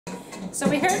So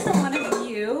we heard from one of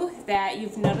you that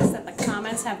you've noticed that the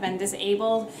comments have been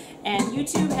disabled, and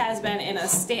YouTube has been in a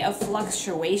state of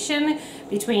fluctuation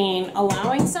between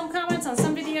allowing some comments on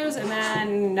some videos and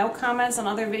then no comments on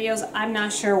other videos. I'm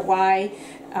not sure why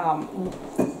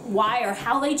or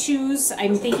how they choose.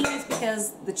 I'm thinking it's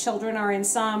because the children are in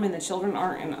some and the children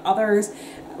aren't in others.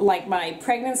 Like my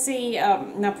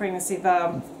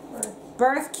the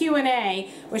birth Q&A,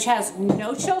 which has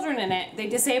no children in it, they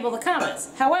disable the comments.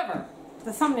 However,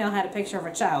 the thumbnail had a picture of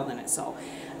a child in it, so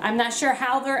I'm not sure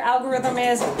how their algorithm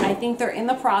is. I think they're in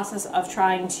the process of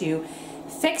trying to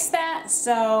fix that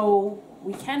so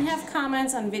we can have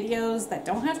comments on videos that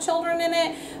don't have children in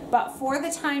it, but for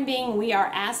the time being, we are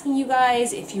asking you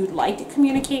guys if you'd like to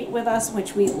communicate with us,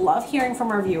 which we love hearing from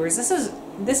our viewers. This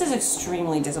is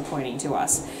extremely disappointing to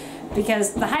us,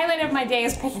 because the highlight of my day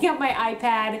is picking up my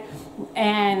iPad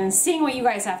and seeing what you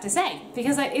guys have to say,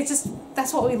 because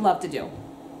that's what we love to do.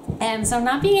 And so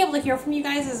not being able to hear from you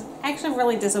guys is actually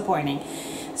really disappointing.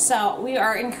 So we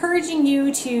are encouraging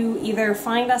you to either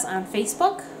find us on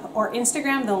Facebook or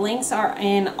Instagram. The links are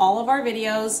in all of our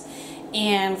videos,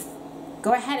 and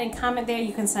go ahead and comment there.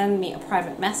 You can send me a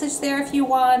private message there if you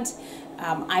want.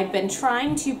 I've been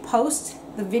trying to post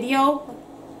the video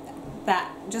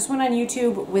that just went on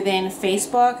YouTube within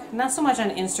Facebook, not so much on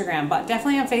Instagram, but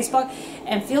definitely on Facebook,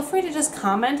 and feel free to just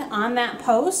comment on that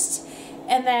post,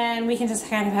 and then we can just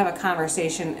kind of have a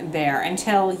conversation there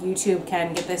until YouTube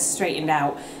can get this straightened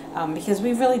out, because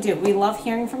we really do. We love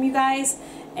hearing from you guys,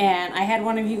 and I had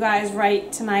one of you guys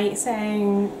write tonight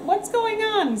saying, what's going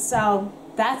on? So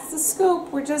that's the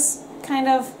scoop. We're just kind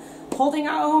of holding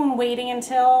our own, waiting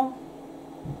until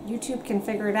YouTube can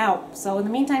figure it out. So in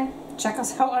the meantime, check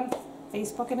us out on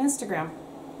Facebook and Instagram.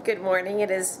 Good morning.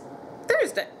 It is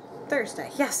Thursday.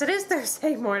 Yes, it is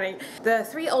Thursday morning. The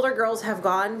 3 older girls have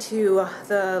gone to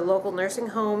the local nursing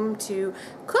home to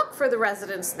cook for the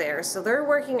residents there. So they're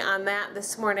working on that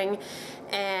this morning,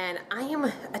 and I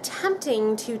am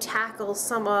attempting to tackle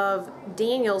some of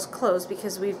Daniel's clothes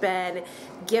because we've been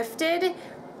gifted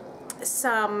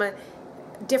some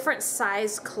different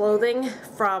size clothing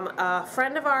from a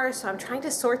friend of ours, so I'm trying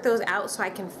to sort those out so I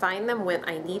can find them when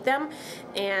I need them.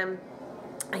 And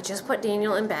I just put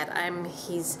Daniel in bed.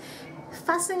 He's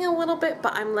fussing a little bit,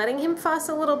 but I'm letting him fuss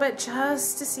a little bit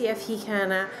just to see if he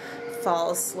can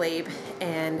fall asleep.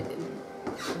 And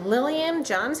Lillian,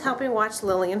 John's helping watch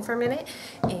Lillian for a minute,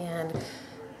 and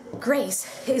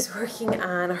Grace is working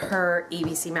on her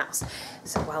ABC mouse.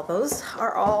 So while those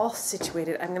are all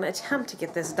situated, I'm going to attempt to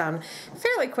get this done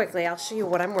fairly quickly. I'll show you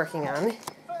what I'm working on.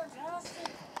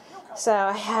 So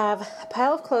I have a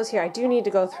pile of clothes here. I do need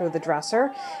to go through the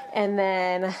dresser, and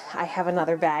then I have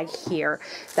another bag here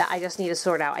that I just need to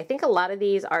sort out. I think a lot of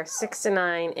these are 6 to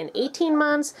 9 and 18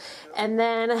 months, and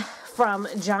then from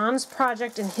John's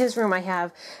project in his room I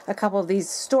have a couple of these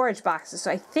storage boxes.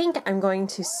 So I think I'm going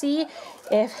to see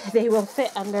if they will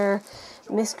fit under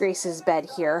Miss Grace's bed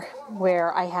here,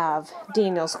 where I have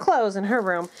Daniel's clothes in her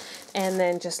room, and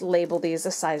then just label these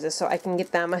the sizes so I can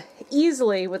get them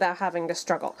easily without having to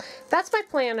struggle. That's my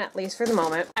plan, at least for the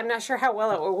moment. I'm not sure how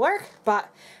well it will work, but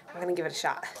I'm gonna give it a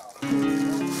shot.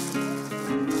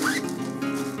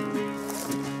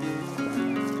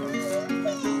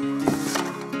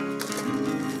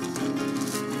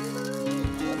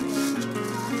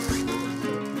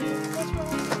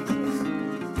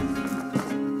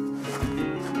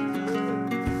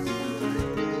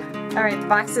 Alright, the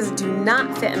boxes do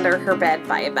not fit under her bed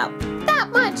by about that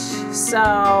much,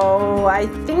 so I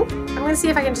think I'm going to see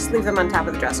if I can just leave them on top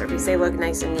of the dresser because they look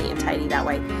nice and neat and tidy that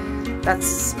way.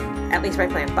 That's at least my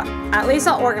plan, but at least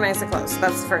I'll organize the clothes.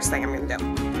 That's the first thing I'm going to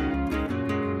do.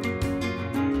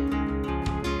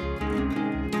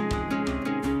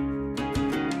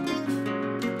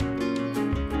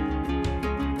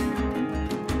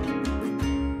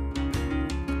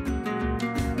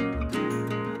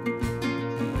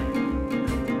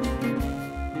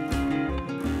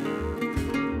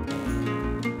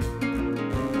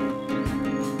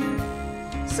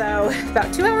 So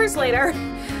about 2 hours later,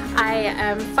 I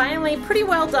am finally pretty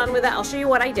well done with it. I'll show you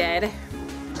what I did.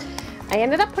 I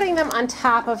ended up putting them on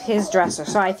top of his dresser,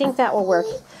 so I think that will work.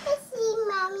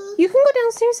 You can go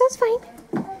downstairs, that's fine.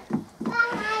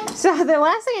 So the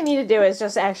last thing I need to do is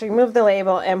just actually remove the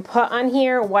label and put on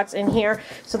here what's in here.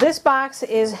 So this box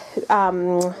is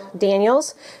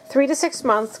Daniel's 3 to 6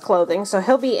 months clothing, so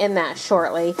he'll be in that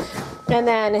shortly. And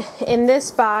then in this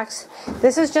box,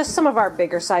 this is just some of our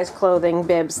bigger size clothing,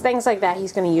 bibs, things like that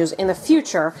he's going to use in the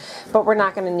future, but we're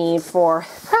not going to need for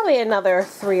probably another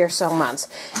 3 or so months.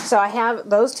 So I have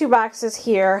those 2 boxes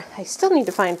here. I still need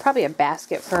to find probably a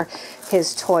basket for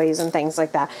his toys and things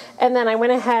like that. And then I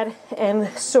went ahead and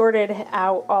sorted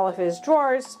out all of his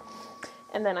drawers,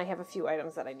 and then I have a few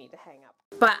items that I need to hang up.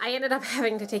 But I ended up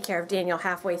having to take care of Daniel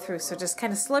halfway through, so just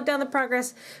kind of slowed down the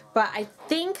progress. But I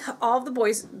think all of the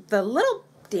boys, the little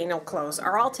Daniel clothes,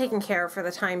 are all taken care of for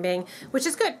the time being, which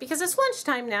is good because it's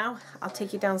lunchtime now. I'll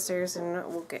take you downstairs and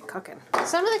we'll get cooking.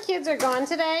 Some of the kids are gone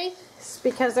today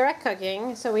because they're at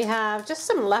cooking, so we have just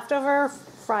some leftover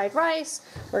fried rice.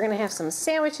 We're gonna have some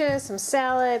sandwiches, some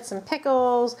salad, some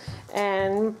pickles,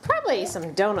 and probably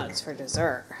some donuts for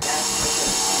dessert.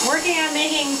 Working on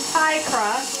making pie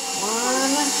crust. 1,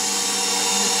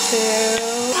 2.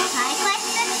 Pie crust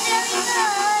looks really good.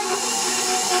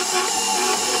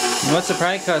 What's the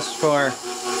pie crust for?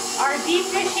 Our deep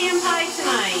dish ham pie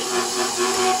tonight.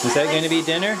 Is that going to be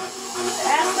dinner?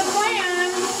 That's the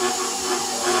plan.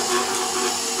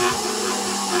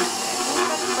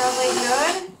 That's probably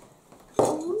good.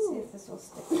 Let's see if this will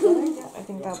stick together. Yeah, I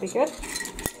think that'll be good.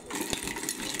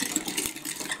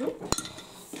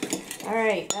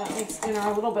 Alright, that makes dinner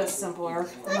a little bit simpler.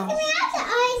 Can we have the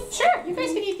ice? Sure, you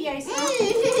guys can eat the ice now.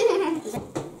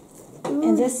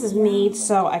 And this is made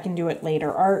so I can do it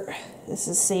later. Art, this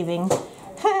is saving,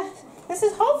 this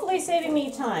is hopefully saving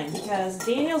me time because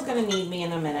Daniel's going to need me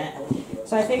in a minute.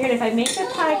 So I figured if I make the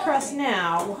pie crust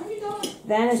now,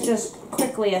 then it's just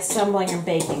quickly assembling and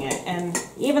baking it. And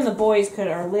even the boys could,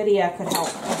 or Lydia could help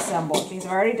assemble. She's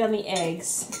already done the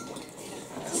eggs.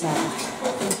 So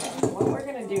what we're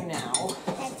going to do now.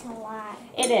 That's a lot.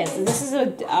 It is. And this is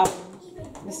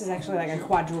this is actually like a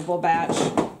quadruple batch.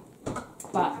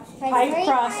 But pie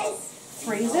crust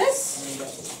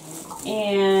freezes,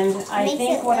 and I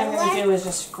think what I'm going to do is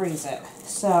just freeze it.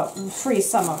 So freeze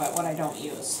some of it, what I don't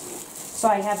use. So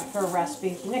I have it for a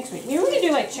recipe next week. Maybe we could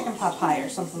do like chicken pot pie or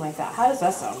something like that. How does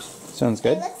that sound? Sounds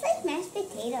good. It looks like mashed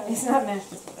potatoes. It's not mashed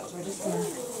potatoes. We're just going to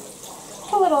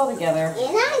pull it all together.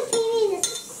 And I'm feeling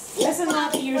This is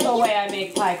not the usual way I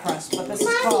make pie crust, but this is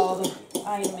called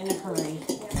I am in a hurry.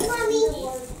 Mommy.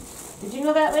 Did you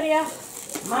know that, Lydia?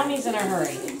 Mommy's in a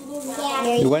hurry.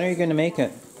 Yeah. When are you going to make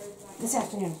it? This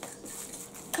afternoon.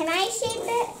 Can I shape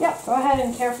it? Yep, go ahead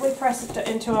and carefully press it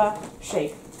into a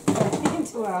shape.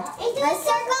 Into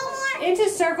a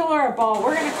circle or a ball.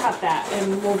 We're going to cut that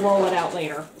and we'll roll it out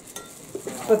later.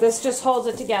 But this just holds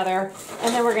it together,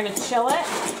 and then we're going to chill it.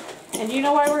 And do you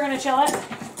know why we're going to chill it?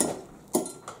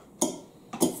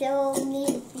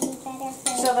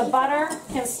 So the butter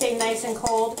can stay nice and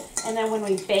cold, and then when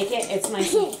we bake it, it's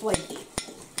nice and flaky.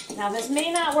 Now this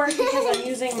may not work because I'm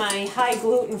using my high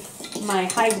gluten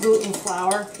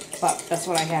flour, but that's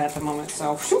what I had at the moment.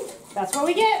 So shoot, that's what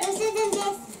we get.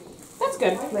 That's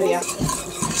good, Lydia.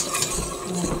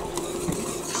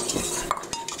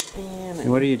 And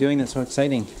what are you doing that's so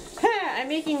exciting? I'm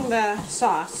making the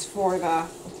sauce for the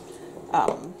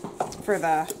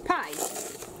pie.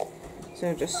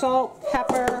 So just salt,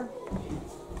 pepper,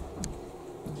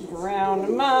 ground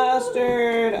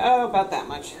mustard, oh, about that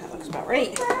much. That looks about right.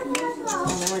 And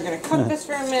then we're going to cook this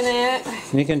for a minute.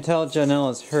 You can tell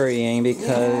Janella's hurrying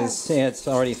because it's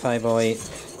already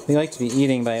 5:08. We like to be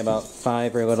eating by about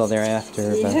 5 or a little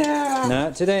thereafter, but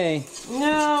not today.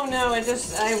 No,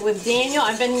 with Daniel,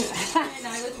 I've been...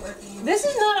 This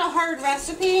is not a hard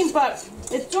recipe, but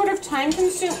it's sort of time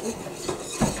consuming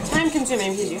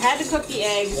because you had to cook the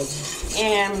eggs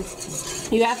and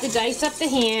you have to dice up the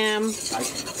ham.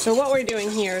 So what we're doing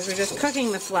here is we're just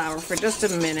cooking the flour for just a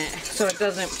minute so it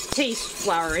doesn't taste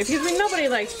floury, because nobody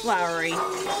likes floury.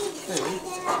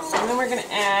 And then we're going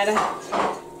to add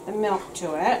the milk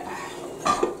to it.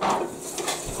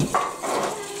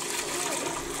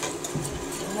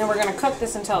 And then we're going to cook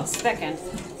this until it's thickened.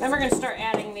 Then we're going to start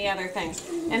adding the other things.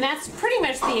 And that's pretty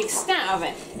much the extent of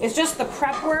it. It's just the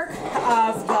prep work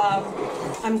of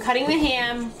I'm cutting the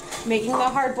ham, making the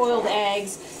hard-boiled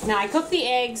eggs. Now I cooked the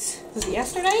eggs, was it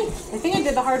yesterday? I think I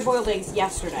did the hard-boiled eggs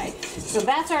yesterday. So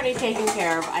that's already taken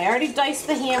care of. I already diced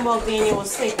the ham while Daniel was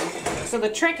sleeping. So the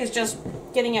trick is just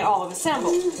getting it all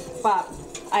assembled. But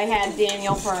I had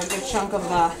Daniel for a good chunk of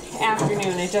the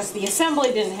afternoon. It just, the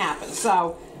assembly didn't happen.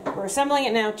 So we're assembling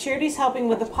it now. Charity's helping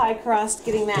with the pie crust,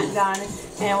 getting that done,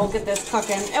 and we'll get this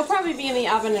cooking. It'll probably be in the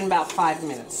oven in about 5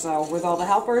 minutes. So with all the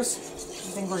helpers,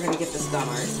 think we're gonna get this done,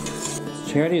 Art.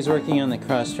 Charity's working on the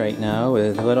crust right now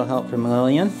with a little help from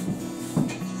Lillian.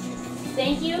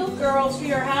 Thank you, girls, for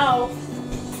your help.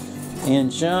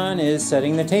 And John is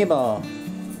setting the table.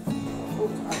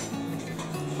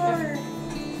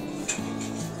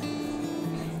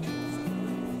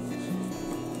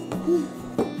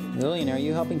 Lillian, are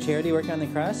you helping Charity work on the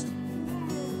crust?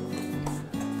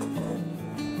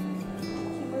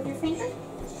 Move your finger.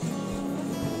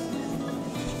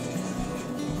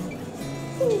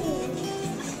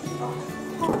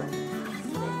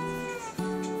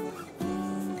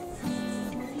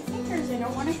 Fingers, I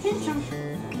don't want to pinch them.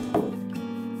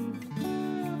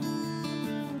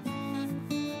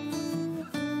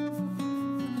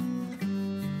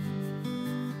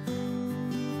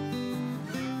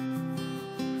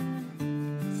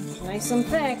 Nice and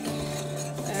thick.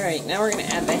 All right, now we're gonna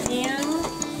add the ham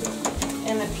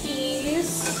and the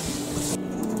peas.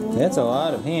 That's a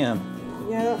lot of ham.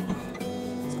 Yeah.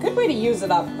 It's a good way to use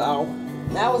it up, though.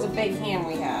 That was a big ham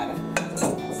we had. That's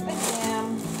the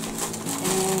ham.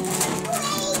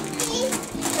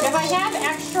 And if I have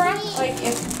extra, like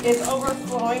if it's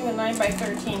overflowing the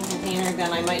 9x13 container,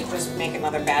 then I might just make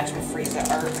another batch and freeze it.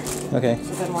 Or, Okay.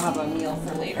 so then we'll have a meal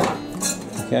for later.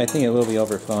 Okay, I think it will be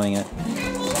overflowing it.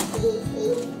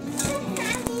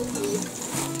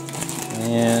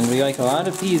 And we like a lot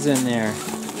of peas in there.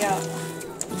 Yeah.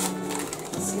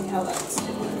 Let's see how that's doing.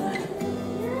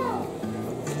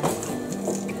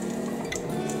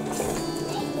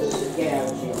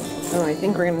 Oh, I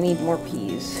think we're gonna need more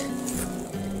peas.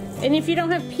 And if you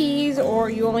don't have peas or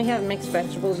you only have mixed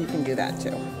vegetables, you can do that too.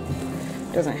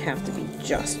 It doesn't have to be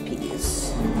just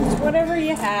peas. It's whatever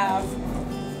you have.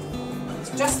 It's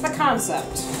just the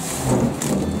concept.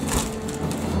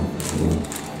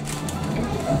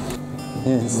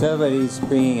 And somebody's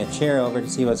bringing a chair over to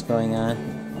see what's going on.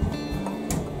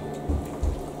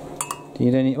 Do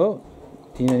you need any? Oh,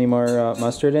 do you need any more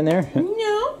mustard in there?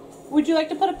 No. Would you like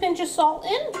to put a pinch of salt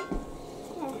in?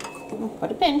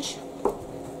 Put a pinch.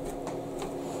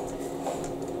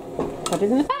 Put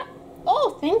it in the pot.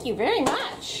 Oh, thank you very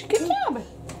much. Good job.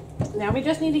 Now we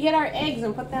just need to get our eggs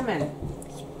and put them in.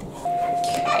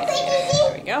 Okay,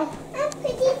 there we go.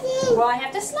 Well, I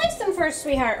have to slice them first,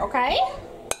 sweetheart, okay?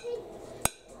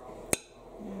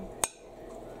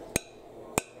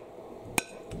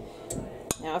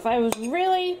 Now, if I was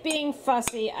really being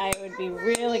fussy, I would be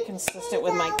really consistent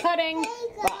with my cutting,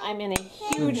 but I'm in a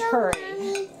huge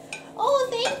hurry. Oh,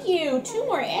 thank you. 2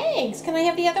 more eggs. Can I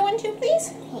have the other one too,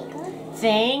 please?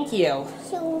 Thank you.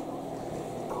 So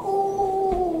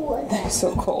cold. They're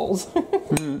so cold.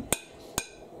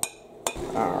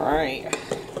 All right.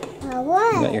 You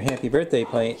got your happy birthday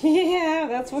plate. Yeah,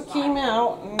 that's what came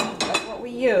out. And that's what we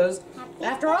used.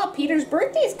 After all, Peter's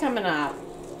birthday's coming up.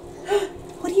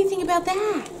 What do you think about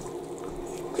that?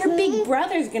 Your big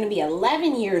brother's going to be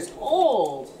 11 years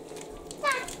old.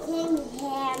 Him.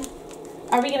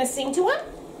 Are we going to sing to him?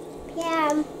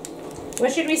 Yeah.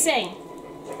 What should we sing?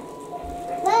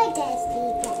 What does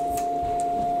he do?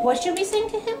 What should we sing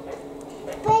to him?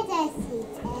 What does he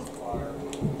do?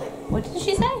 What did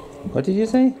she say? What did you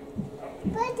say?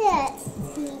 What does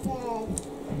he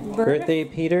do? Birthday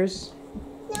Peters?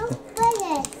 No, what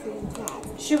does he do?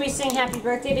 Should we sing happy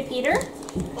birthday to Peter?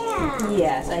 Yeah.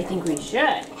 Yes, I think we should.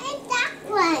 And that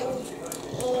one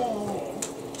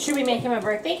is. Should we make him a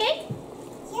birthday cake?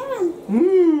 Yeah.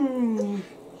 Mmm.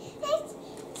 There's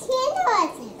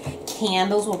candles.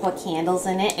 Candles, we'll put candles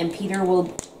in it and Peter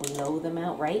will blow them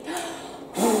out, right?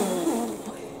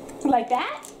 Like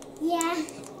that? Yeah.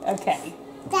 Okay.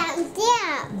 Down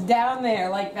there. Down there,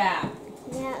 like that.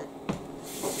 Yeah.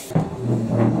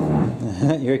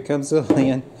 Here comes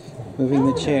Lillian, moving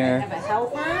the I chair. have a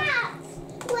helper.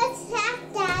 What's that,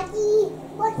 Daddy?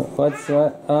 What's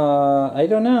what? I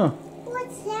don't know.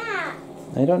 What's that?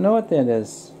 I don't know what that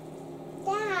is.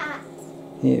 That.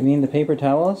 You mean the paper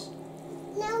towels?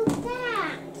 No,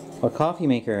 that. A coffee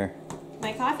maker.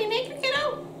 My coffee maker,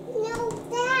 kiddo? No,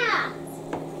 that.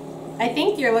 I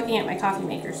think you're looking at my coffee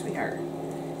maker, sweetheart.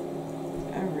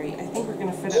 Alright, I think we're going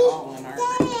to fit it all in our...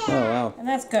 Oh, wow. And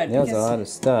that's good That was a because lot of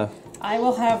stuff. I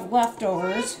will have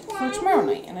leftovers for tomorrow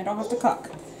night and I don't have to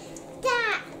cook.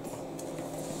 That.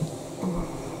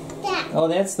 That. Oh,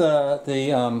 that's not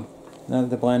the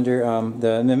blender,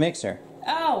 the mixer.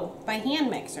 Oh, my hand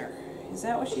mixer. Is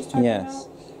that what she's talking Yes.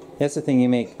 about? That's the thing you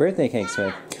make birthday cakes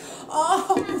with.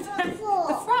 Oh,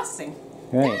 the frosting.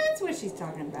 Right. That's what she's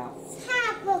talking about.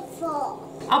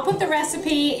 Powerful. I'll put the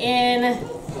recipe in...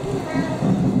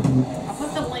 I'll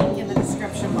put the link in the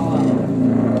description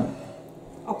below.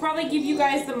 I'll probably give you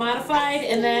guys the modified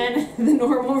and then the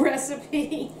normal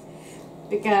recipe.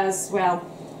 because, well,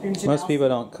 and Janelle, Most people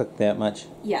don't cook that much.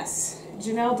 yes,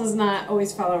 Janelle does not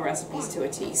always follow recipes to a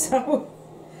T, so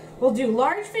we'll do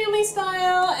large family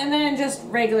style and then just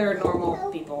regular normal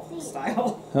people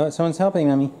style. Oh, someone's helping,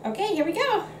 Mommy. Okay, here we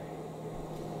go.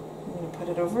 I'm gonna put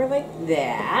it over like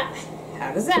that.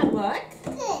 How does that look?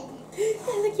 Good. Does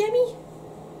that look yummy?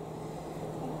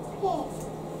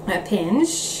 Good. A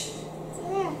pinch.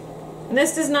 Yeah. And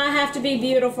this does not have to be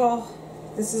beautiful.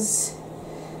 This is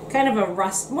kind of a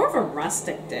more of a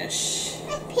rustic dish.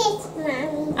 A pitch,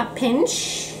 Mommy. A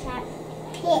pinch. A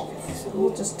pitch. So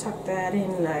we'll just tuck that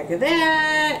in like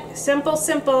that. Simple,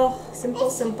 simple, simple,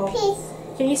 simple.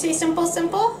 Pitch. Can you say simple,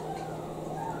 simple?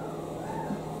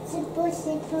 Simple,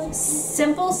 simple.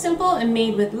 Simple, simple, and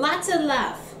made with lots of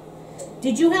love.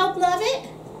 Did you help love it?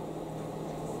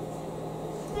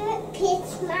 A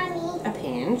pitch, Mommy. A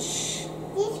pinch.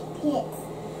 This pitch.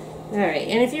 Alright,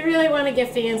 and if you really want to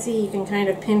get fancy, you can kind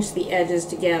of pinch the edges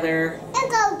together.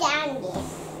 And go down there.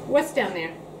 What's down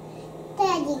there?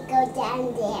 Daddy, go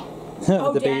down there.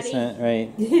 Oh, The Daddy. basement,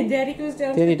 right. Daddy goes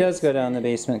down. Daddy does go down the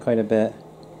basement quite a bit.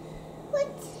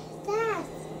 What's that?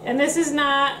 And this is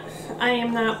not, I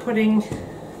am not putting,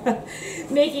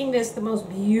 making this the most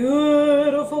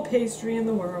beautiful pastry in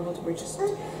the world. We're just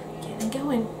getting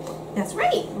going. That's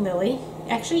right, Lily.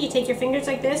 Actually, you take your fingers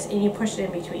like this and you push it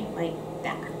in between, like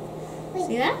that.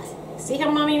 See that? See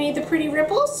how Mommy made the pretty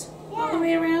ripples all the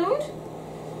way around?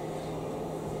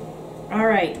 All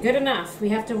right, good enough. We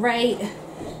have to write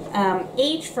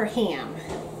H for ham.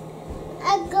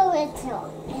 I go into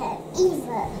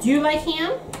Eva. Do you like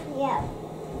ham? Yeah.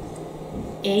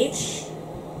 H,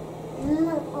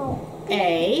 No.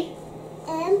 A,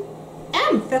 M.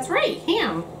 M. That's right,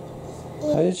 ham.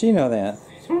 How did she know that?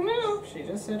 I don't know. She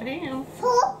just said ham.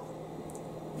 4.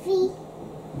 V.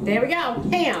 There we go.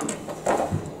 Ham.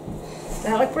 Does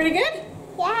that look pretty good?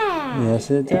 Yeah. Yes,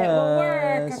 it does. It will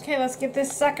work. Okay, let's get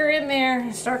this sucker in there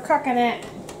and start cooking it.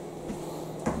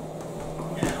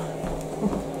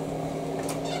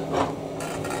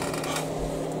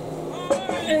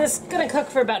 And it's going to cook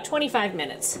for about 25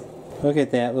 minutes. Look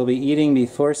at that. We'll be eating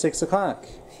before 6 o'clock.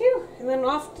 Phew. And then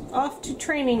off to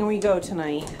training we go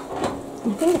tonight. I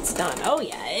think it's done. Oh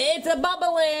yeah, it's a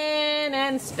bubbling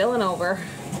and spilling over.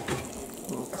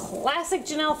 Classic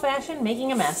Janelle fashion,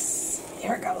 making a mess.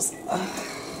 There it goes.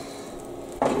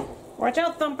 Ugh. Watch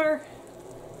out, Thumper.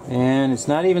 And it's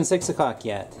not even 6 o'clock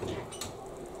yet.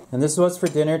 And this is what's for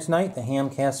dinner tonight. The ham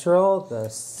casserole, the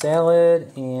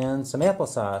salad, and some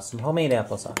applesauce. Some homemade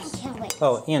applesauce. Can't wait.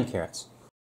 Oh, and carrots.